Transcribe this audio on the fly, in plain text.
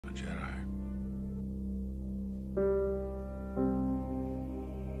a Jedi.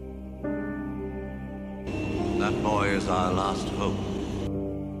 That boy is our last hope.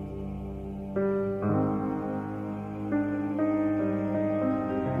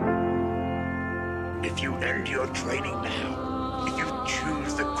 If you end your training now, if you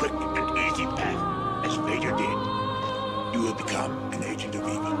choose the quick and easy path, as Vader did, you will become an agent of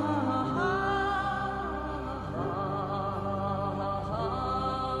evil.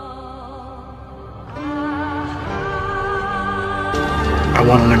 I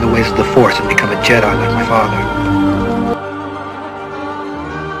want to learn the ways of the Force and become a Jedi like my father.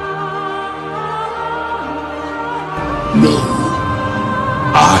 No,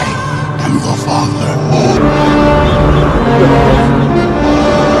 I am your father.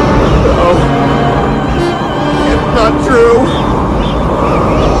 No, it's not true.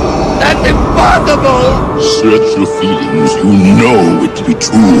 That's impossible. Search your feelings. You know it to be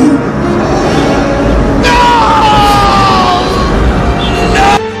true.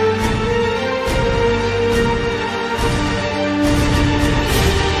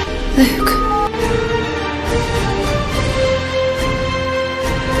 Luke.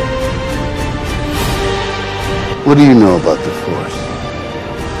 What do you know about the Force?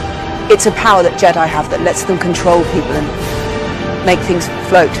 It's a power that Jedi have that lets them control people and make things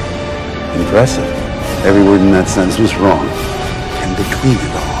float. Impressive. Every word in that sentence was wrong. And between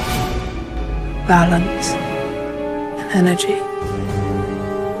it all, Balance. An energy.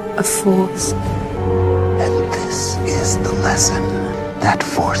 A force. and this is the lesson. That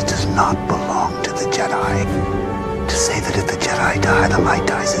Force does not belong to the Jedi. To say that if the Jedi die, the light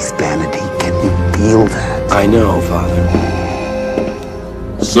dies is vanity. Can you feel that? I know, Father.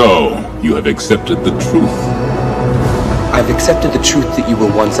 So, you have accepted the truth. I've accepted the truth that you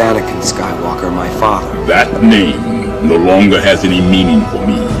were once Anakin Skywalker, my father. That name no longer has any meaning for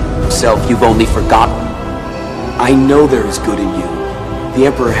me. Self, you've only forgotten. I know there is good in you. The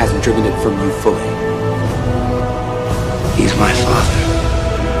Emperor hasn't driven it from you fully. He's my father.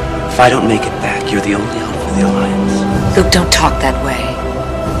 If I don't make it back, you're the only hope for the Alliance. Luke, don't talk that way.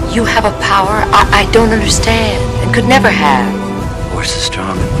 You have a power I don't understand and could never have. The Force is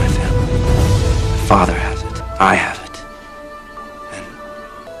strong in my family. My father has it. I have it. And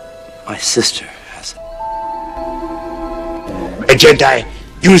my sister has it. A Jedi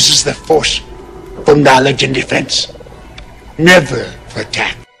uses the Force for knowledge and defense, never for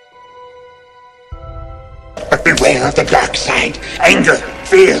attack. But beware of the dark side. Anger,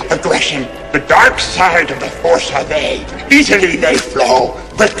 fear, aggression. The dark side of the Force are they. Easily they flow,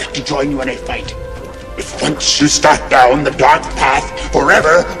 quick to join you in a fight. If once you start down the dark path,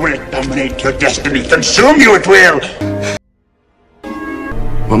 forever will it dominate your destiny. Consume you it will.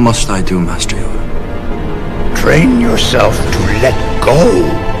 What must I do, Master Yoda? Train yourself to let go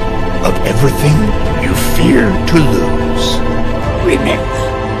of everything you fear to lose. Remember,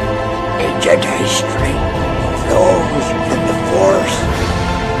 a Jedi's strength flows from the Force.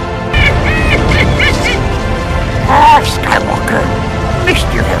 Skywalker, fix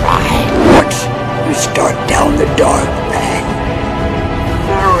your eye. Once you start down the dark path,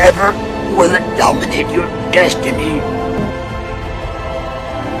 forever will it dominate your destiny.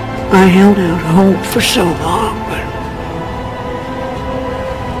 I held out hope for so long, but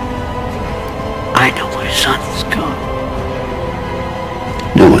I know my son's gone.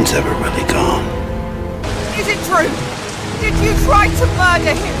 No one's ever really gone. Is it true? Did you try to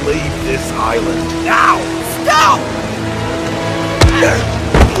murder him? Leave this island now! Stop!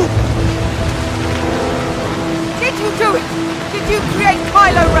 Did you do it? Did you create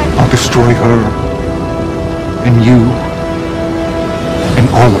Kylo Ren? I'll destroy her, and you, and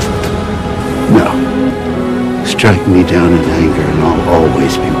all of it. No. Strike me down in anger and I'll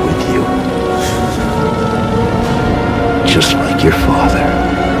always be with you. Just like your father.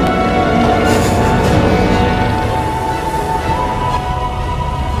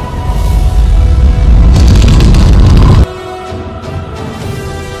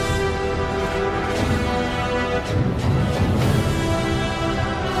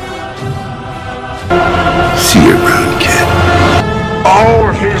 See you around, kid.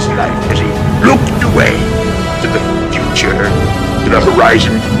 All his life as he looked away to the future, to the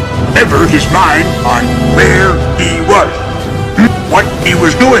horizon, ever his mind on where he was, what he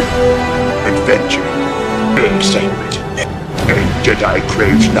was doing. Adventure, excitement. A Jedi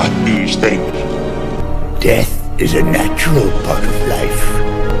craves not these things. Death is a natural part of life.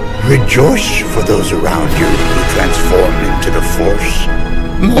 Rejoice for those around you who transform into the Force.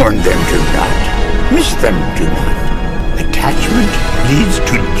 Mourn them, do not. Miss them, do not. Attachment leads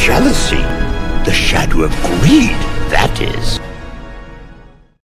to jealousy. The shadow of greed, that is.